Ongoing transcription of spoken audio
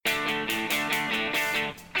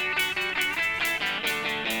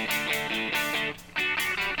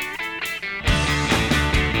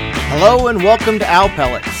Hello and welcome to Owl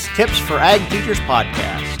Pellets, Tips for Ag Teachers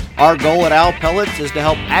podcast. Our goal at Owl Pellets is to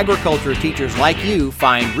help agriculture teachers like you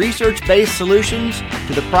find research-based solutions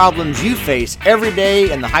to the problems you face every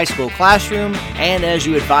day in the high school classroom and as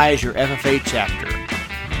you advise your FFA chapter.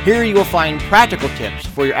 Here you will find practical tips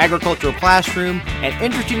for your agricultural classroom and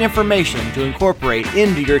interesting information to incorporate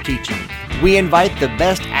into your teaching. We invite the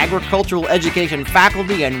best agricultural education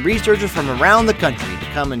faculty and researchers from around the country to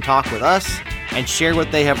come and talk with us and share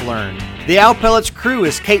what they have learned. The Owl Pellets crew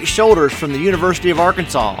is Kate Shoulders from the University of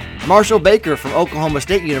Arkansas, Marshall Baker from Oklahoma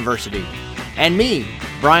State University, and me,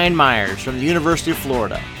 Brian Myers from the University of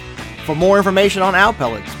Florida. For more information on Owl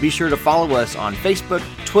Pellets, be sure to follow us on Facebook,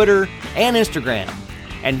 Twitter, and Instagram,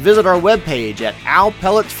 and visit our webpage at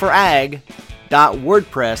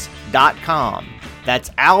owlpelletsforag.wordpress.com. That's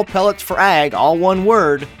owlpelletsforag, all one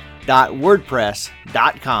word,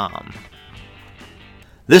 .wordpress.com.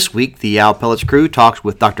 This week, the Owl Pellets crew talks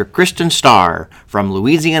with Dr. Kristen Starr from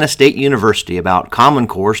Louisiana State University about Common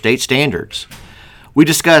Core state standards. We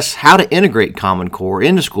discuss how to integrate Common Core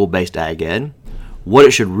into school-based ag ed, what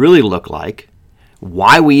it should really look like,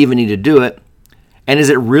 why we even need to do it, and is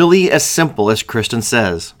it really as simple as Kristen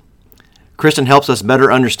says? Kristen helps us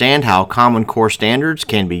better understand how Common Core standards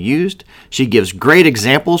can be used. She gives great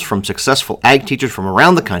examples from successful ag teachers from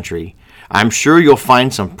around the country. I'm sure you'll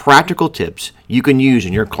find some practical tips you can use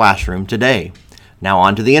in your classroom today. Now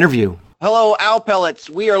on to the interview. Hello, Owl Pellets.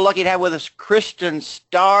 We are lucky to have with us Kristen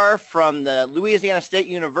Starr from the Louisiana State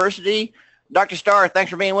University. Dr. Starr, thanks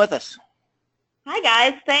for being with us. Hi,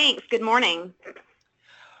 guys. Thanks. Good morning.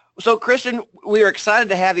 So, Kristen, we are excited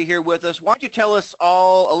to have you here with us. Why don't you tell us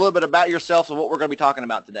all a little bit about yourself and what we're going to be talking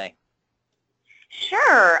about today?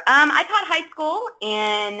 Sure. I taught high school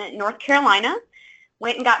in North Carolina.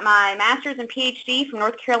 Went and got my master's and PhD from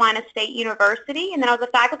North Carolina State University, and then I was a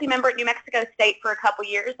faculty member at New Mexico State for a couple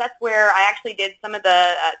years. That's where I actually did some of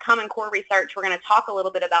the Common Core research we're going to talk a little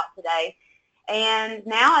bit about today. And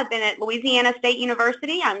now I've been at Louisiana State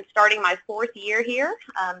University. I'm starting my 4th year here.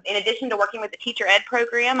 In addition to working with the teacher ed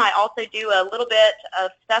program, I also do a little bit of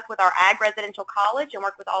stuff with our ag residential college and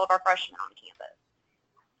work with all of our freshmen on campus.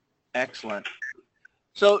 Excellent.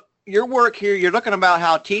 So your work here, you're looking about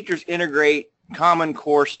how teachers integrate Common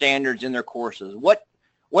Core standards in their courses.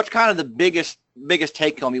 What's kind of the biggest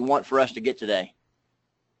take home you want for us to get today?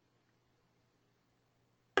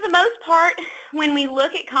 For the most part, when we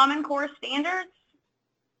look at Common Core standards,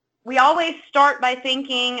 we always start by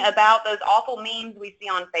thinking about those awful memes we see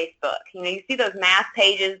on Facebook. You know, you see those math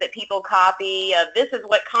pages that people copy of this is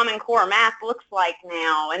what Common Core math looks like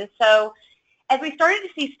now. And so as we started to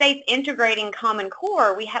see states integrating Common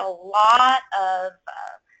Core, we had a lot of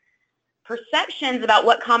perceptions about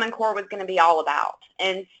what Common Core was going to be all about.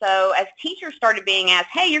 And so as teachers started being asked,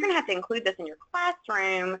 hey, you're going to have to include this in your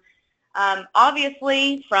classroom,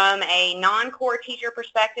 obviously from a non-core teacher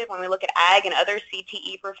perspective, when we look at ag and other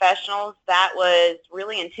CTE professionals, that was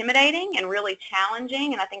really intimidating and really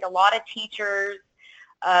challenging. And I think a lot of teachers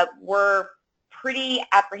were pretty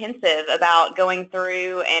apprehensive about going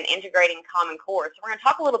through and integrating Common Core. So we're going to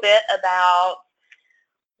talk a little bit about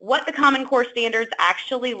what the Common Core standards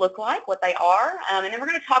actually look like, what they are, and then we're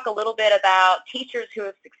going to talk a little bit about teachers who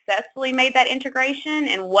have successfully made that integration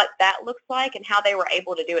and what that looks like and how they were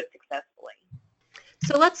able to do it successfully.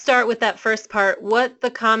 So let's start with that first part, what the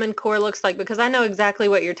Common Core looks like, because I know exactly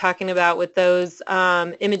what you're talking about with those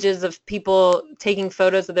images of people taking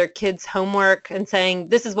photos of their kids' homework and saying,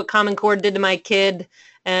 this is what Common Core did to my kid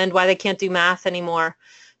and why they can't do math anymore.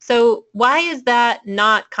 So why is that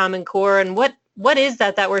not Common Core, and what is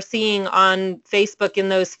that we're seeing on Facebook in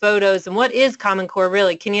those photos, and what is Common Core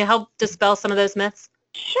really? Can you help dispel some of those myths?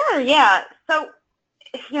 Sure, yeah. So,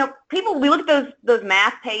 you know, we look at those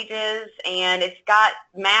math pages, and it's got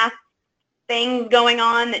math things going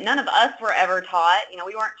on that none of us were ever taught. You know,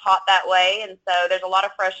 we weren't taught that way, and so there's a lot of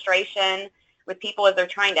frustration with people as they're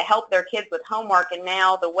trying to help their kids with homework, and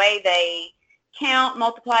now the way they count,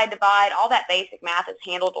 multiply, divide, all that basic math is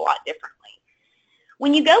handled a lot differently.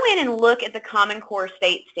 When you go in and look at the Common Core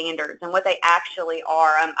state standards and what they actually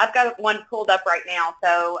are, I've got one pulled up right now.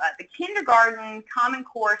 So the kindergarten Common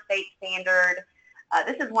Core state standard,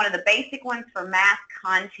 this is one of the basic ones for math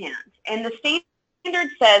content. And the standard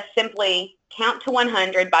says simply count to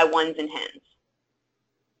 100 by ones and tens.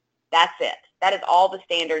 That's it. That is all the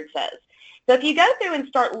standard says. So if you go through and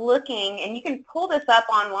start looking, and you can pull this up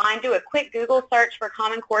online, do a quick Google search for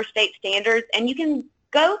Common Core state standards, and you can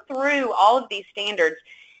go through all of these standards.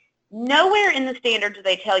 Nowhere in the standards do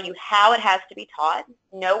they tell you how it has to be taught.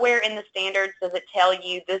 Nowhere in the standards does it tell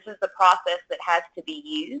you this is the process that has to be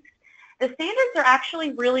used. the standards are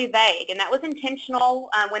actually really vague, and that was intentional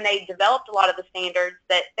when they developed a lot of the standards,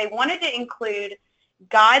 that they wanted to include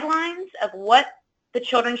guidelines of what the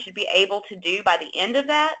children should be able to do by the end of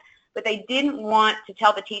that, but they didn't want to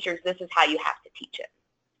tell the teachers this is how you have to teach it.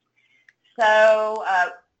 So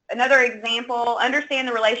another example, understand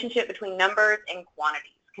the relationship between numbers and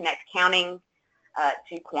quantities. Connect counting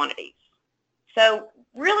to quantities. So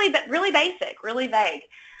really basic, really vague.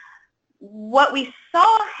 What we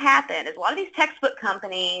saw happen is a lot of these textbook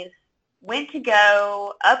companies went to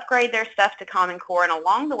go upgrade their stuff to Common Core, and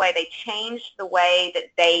along the way they changed the way that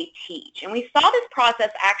they teach. And we saw this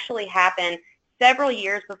process actually happen several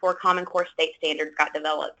years before Common Core state standards got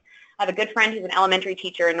developed. I have a good friend who's an elementary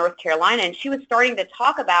teacher in North Carolina, and she was starting to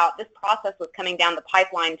talk about this process was coming down the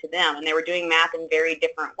pipeline to them, and they were doing math in very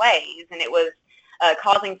different ways, and it was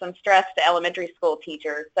causing some stress to elementary school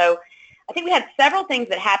teachers. So I think we had several things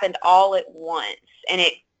that happened all at once, and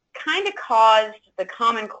it kind of caused the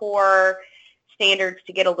Common Core standards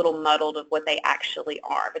to get a little muddled of what they actually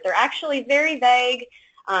are. But they're actually very vague,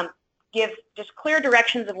 give just clear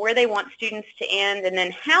directions of where they want students to end, and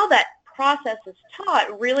then how that process is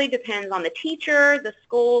taught really depends on the teacher, the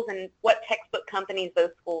schools, and what textbook companies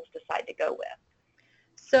those schools decide to go with.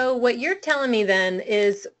 So what you're telling me then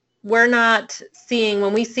is we're not seeing,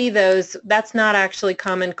 when we see those, that's not actually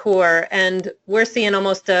Common Core, and we're seeing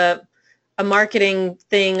almost a marketing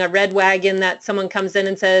thing, a red wagon that someone comes in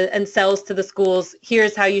and says and sells to the schools,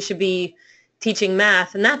 here's how you should be teaching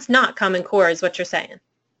math, and that's not Common Core is what you're saying.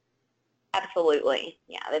 Absolutely.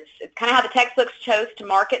 Yeah, it's kind of how the textbooks chose to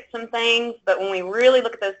market some things, but when we really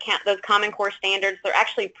look at those Common Core standards, they're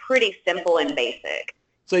actually pretty simple and basic.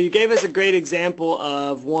 So you gave us a great example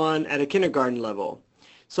of one at a kindergarten level.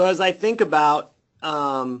 So as I think about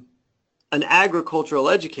an agricultural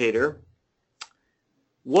educator,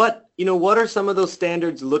 what are some of those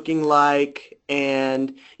standards looking like?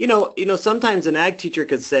 And sometimes an ag teacher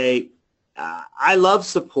could say, I love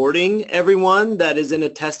supporting everyone that is in a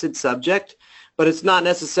tested subject, but it's not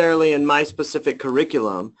necessarily in my specific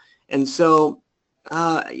curriculum. And so,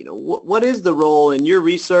 what is the role in your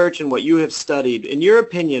research and what you have studied? In your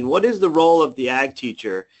opinion, what is the role of the ag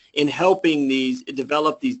teacher in helping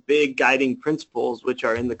develop these big guiding principles which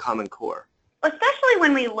are in the Common Core? Especially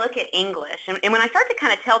when we look at English, and when I start to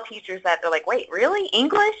kind of tell teachers that, they're like, wait, really?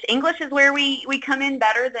 English? English is where we come in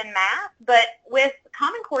better than math? But with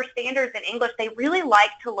Common Core standards in English, they really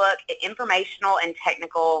like to look at informational and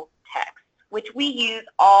technical texts, which we use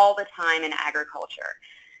all the time in agriculture.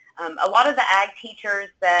 A lot of the ag teachers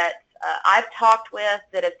that I've talked with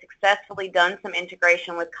that have successfully done some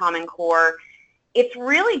integration with Common Core, it's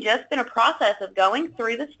really just been a process of going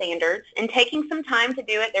through the standards and taking some time to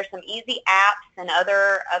do it. There's some easy apps and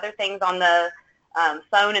other things on the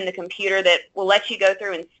phone and the computer that will let you go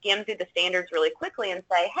through and skim through the standards really quickly and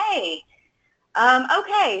say, hey,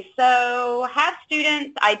 okay, so have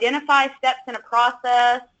students identify steps in a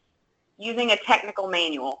process using a technical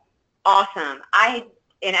manual. Awesome.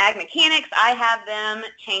 In ag mechanics, I have them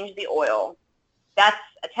change the oil. That's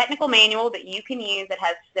a technical manual that you can use that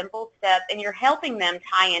has simple steps, and you're helping them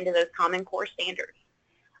tie into those Common Core standards.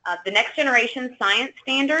 The next generation science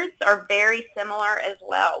standards are very similar as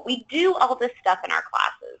well. We do all this stuff in our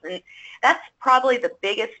classes, and that's probably the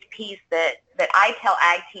biggest piece that I tell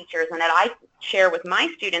ag teachers and that I share with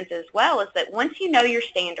my students as well, is that once you know your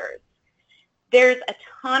standards, there's a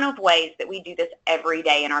ton of ways that we do this every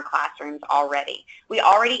day in our classrooms already. We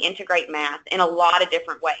already integrate math in a lot of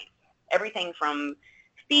different ways. Everything from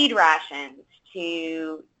feed rations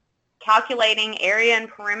to calculating area and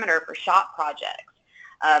perimeter for shop projects,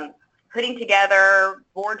 putting together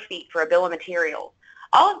board feet for a bill of materials.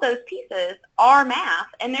 All of those pieces are math,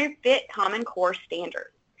 and they fit Common Core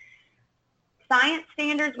standards. Science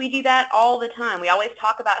standards, we do that all the time. We always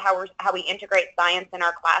talk about how we integrate science in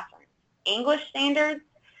our classrooms. English standards,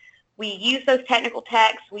 we use those technical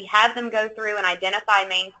texts. We have them go through and identify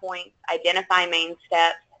main points, identify main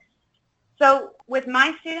steps. So with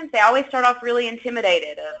my students, they always start off really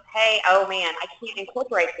intimidated of, hey, oh man, I can't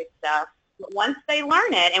incorporate this stuff. But once they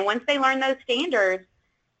learn it, and once they learn those standards,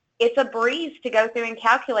 it's a breeze to go through and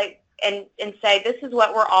calculate and say, this is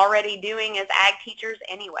what we're already doing as ag teachers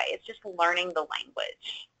anyway. It's just learning the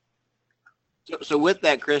language. So with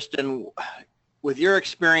that, Kristen, with your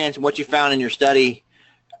experience and what you found in your study,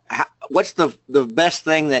 what's the best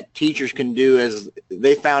thing that teachers can do as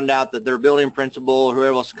they found out that their building principal or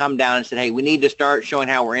whoever else come down and said, hey, we need to start showing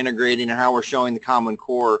how we're integrating and how we're showing the Common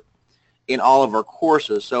Core in all of our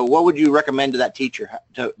courses. So what would you recommend to that teacher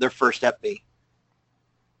to their first step be?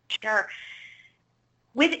 Sure.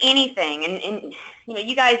 With anything, and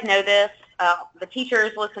you guys know this, the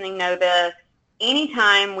teachers listening know this,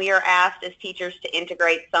 anytime we are asked as teachers to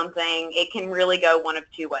integrate something, it can really go one of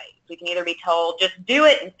two ways. We can either be told, just do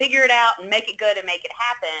it and figure it out and make it good and make it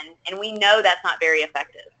happen, and we know that's not very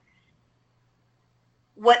effective.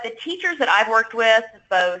 What the teachers that I've worked with,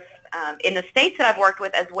 both in the states that I've worked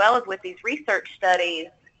with as well as with these research studies,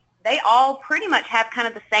 they all pretty much have kind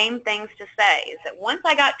of the same things to say, is that once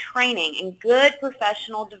I got training in good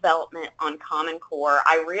professional development on Common Core,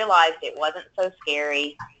 I realized it wasn't so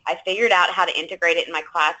scary. I figured out how to integrate it in my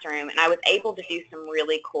classroom, and I was able to do some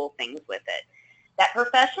really cool things with it. That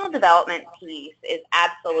professional development piece is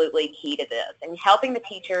absolutely key to this, and helping the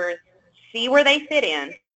teachers see where they fit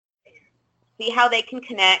in, see how they can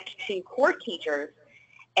connect to core teachers,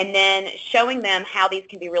 and then showing them how these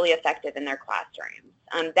can be really effective in their classrooms.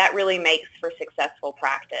 That really makes for successful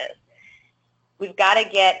practice. We've got to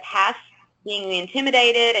get past being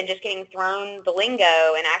intimidated and just getting thrown the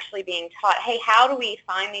lingo and actually being taught, hey, how do we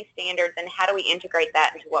find these standards and how do we integrate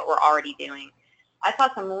that into what we're already doing? I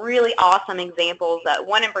saw some really awesome examples.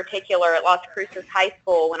 One in particular at Las Cruces High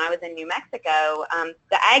School when I was in New Mexico.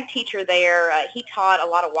 The ag teacher there, he taught a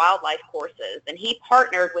lot of wildlife courses, and he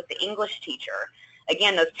partnered with the English teacher.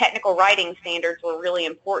 Again, those technical writing standards were really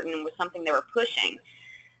important and was something they were pushing.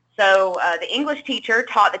 So the English teacher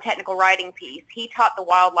taught the technical writing piece. He taught the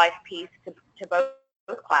wildlife piece to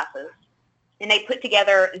both classes. And they put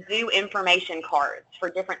together zoo information cards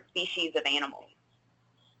for different species of animals.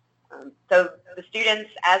 So the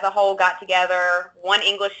students as a whole got together, one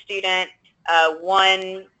English student,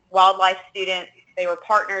 one wildlife student. They were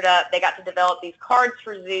partnered up. They got to develop these cards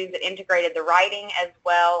for zoos that integrated the writing as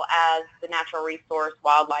well as the natural resource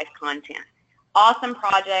wildlife content. Awesome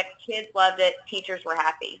project. Kids loved it. Teachers were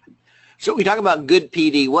happy. So we talk about good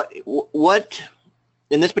PD. What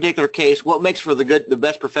in this particular case, what makes for the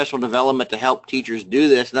best professional development to help teachers do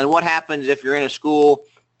this? And then what happens if you're in a school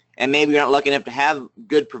and maybe you're not lucky enough to have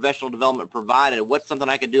good professional development provided? What's something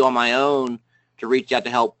I could do on my own to reach out to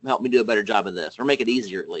help me do a better job of this, or make it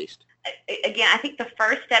easier at least? Again, I think the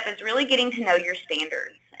first step is really getting to know your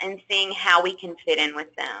standards and seeing how we can fit in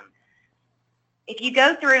with them. If you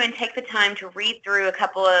go through and take the time to read through a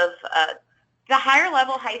couple of the higher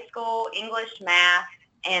level high school English, math,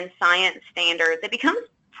 and science standards, it becomes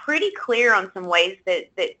pretty clear on some ways that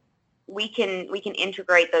we can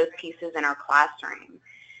integrate those pieces in our classroom.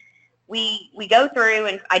 We go through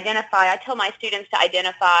and identify, I tell my students to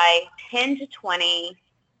identify 10 to 20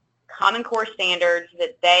 Common Core standards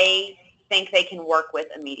that they think they can work with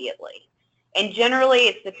immediately. And generally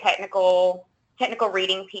it's the technical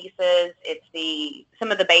reading pieces, it's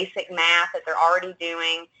some of the basic math that they're already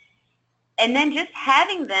doing, and then just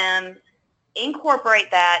having them incorporate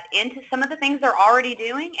that into some of the things they're already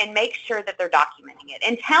doing and make sure that they're documenting it.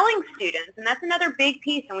 And telling students, and that's another big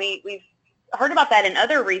piece, and we've heard about that in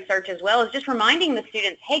other research as well, is just reminding the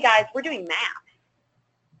students, hey guys, we're doing math.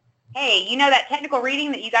 Hey, you know that technical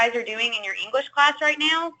reading that you guys are doing in your English class right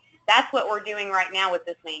now? That's what we're doing right now with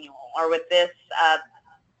this manual or with this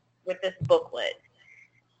booklet.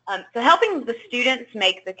 So helping the students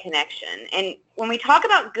make the connection. And when we talk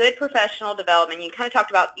about good professional development, you kind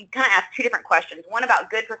of asked two different questions, one about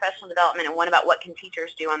good professional development and one about what can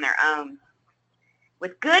teachers do on their own.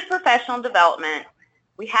 With good professional development,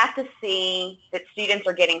 we have to see that students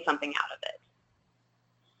are getting something out of it.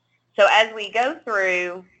 So as we go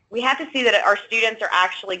through, we have to see that our students are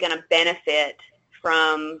actually going to benefit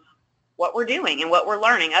from what we're doing and what we're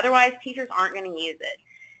learning. Otherwise, teachers aren't going to use it.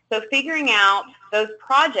 So figuring out those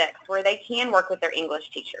projects where they can work with their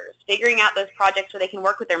English teachers, figuring out those projects where they can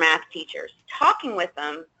work with their math teachers, talking with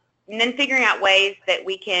them, and then figuring out ways that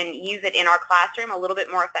we can use it in our classroom a little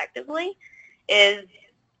bit more effectively is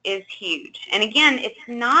huge. And again, it's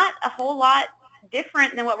not a whole lot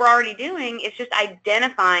different than what we're already doing. It's just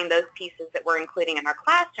identifying those pieces that we're including in our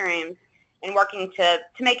classrooms and working to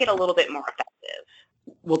make it a little bit more effective.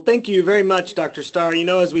 Well, thank you very much, Dr. Starr. You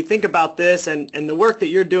know, as we think about this and the work that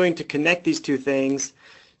you're doing to connect these two things,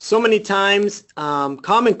 so many times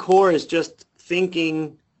Common Core is just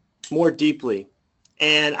thinking more deeply.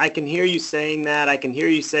 And I can hear you saying that. I can hear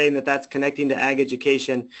you saying that that's connecting to ag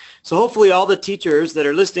education. So hopefully all the teachers that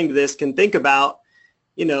are listening to this can think about,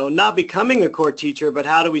 you know, not becoming a core teacher, but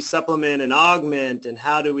how do we supplement and augment, and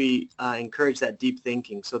how do we encourage that deep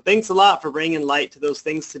thinking. So thanks a lot for bringing light to those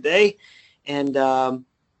things today and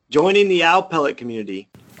joining the Owl Pellet community.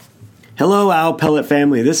 Hello, Owl Pellet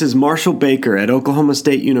family. This is Marshall Baker at Oklahoma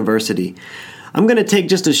State University. I'm going to take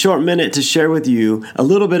just a short minute to share with you a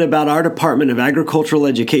little bit about our Department of Agricultural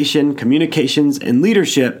Education, Communications, and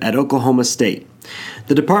Leadership at Oklahoma State.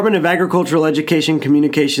 the Department of Agricultural Education,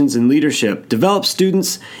 Communications, and Leadership develops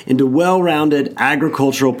students into well-rounded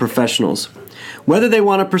agricultural professionals. Whether they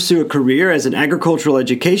want to pursue a career as an agricultural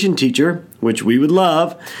education teacher, which we would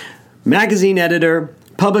love, magazine editor,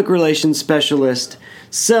 public relations specialist,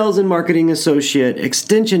 sales and marketing associate,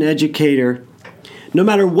 extension educator, no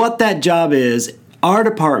matter what that job is, our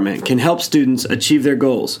department can help students achieve their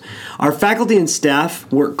goals. Our faculty and staff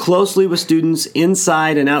work closely with students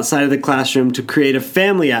inside and outside of the classroom to create a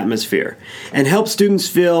family atmosphere and help students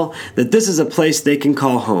feel that this is a place they can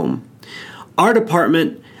call home. Our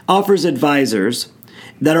department offers advisors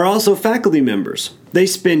that are also faculty members. They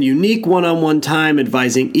spend unique one-on-one time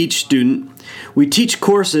advising each student. We teach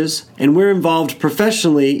courses, and we're involved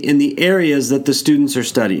professionally in the areas that the students are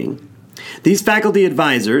studying. These faculty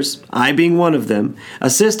advisors, I being one of them,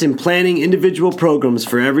 assist in planning individual programs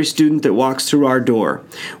for every student that walks through our door.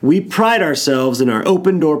 We pride ourselves in our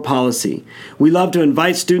open door policy. We love to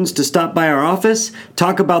invite students to stop by our office,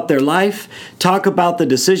 talk about their life, talk about the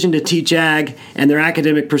decision to teach ag, and their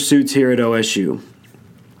academic pursuits here at OSU.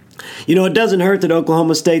 You know, it doesn't hurt that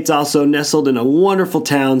Oklahoma State's also nestled in a wonderful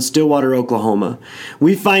town, Stillwater, Oklahoma.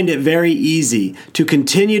 We find it very easy to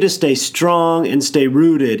continue to stay strong and stay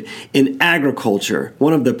rooted in agriculture,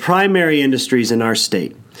 one of the primary industries in our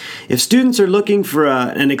state. If students are looking for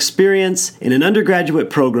an experience in an undergraduate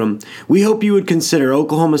program, we hope you would consider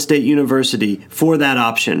Oklahoma State University for that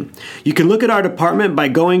option. You can look at our department by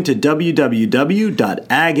going to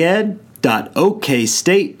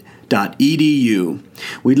www.aged.okstate.edu.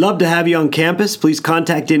 We'd love to have you on campus. Please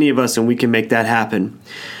contact any of us and we can make that happen.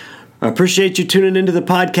 I appreciate you tuning into the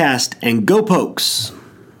podcast, and go Pokes!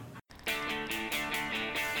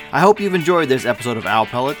 I hope you've enjoyed this episode of Owl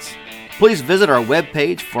Pellets. Please visit our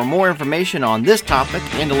webpage for more information on this topic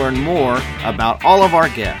and to learn more about all of our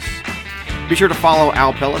guests. Be sure to follow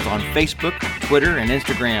Owl Pellets on Facebook, Twitter, and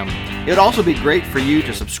Instagram. It would also be great for you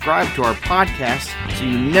to subscribe to our podcast so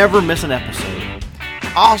you never miss an episode.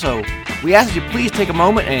 Also, we ask that you please take a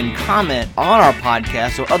moment and comment on our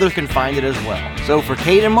podcast so others can find it as well. So for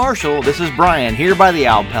Kate and Marshall, this is Brian here by the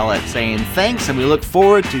Owl Pellet saying thanks, and we look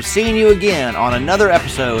forward to seeing you again on another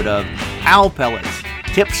episode of Owl Pellets,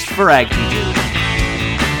 Tips for Ag Teachers.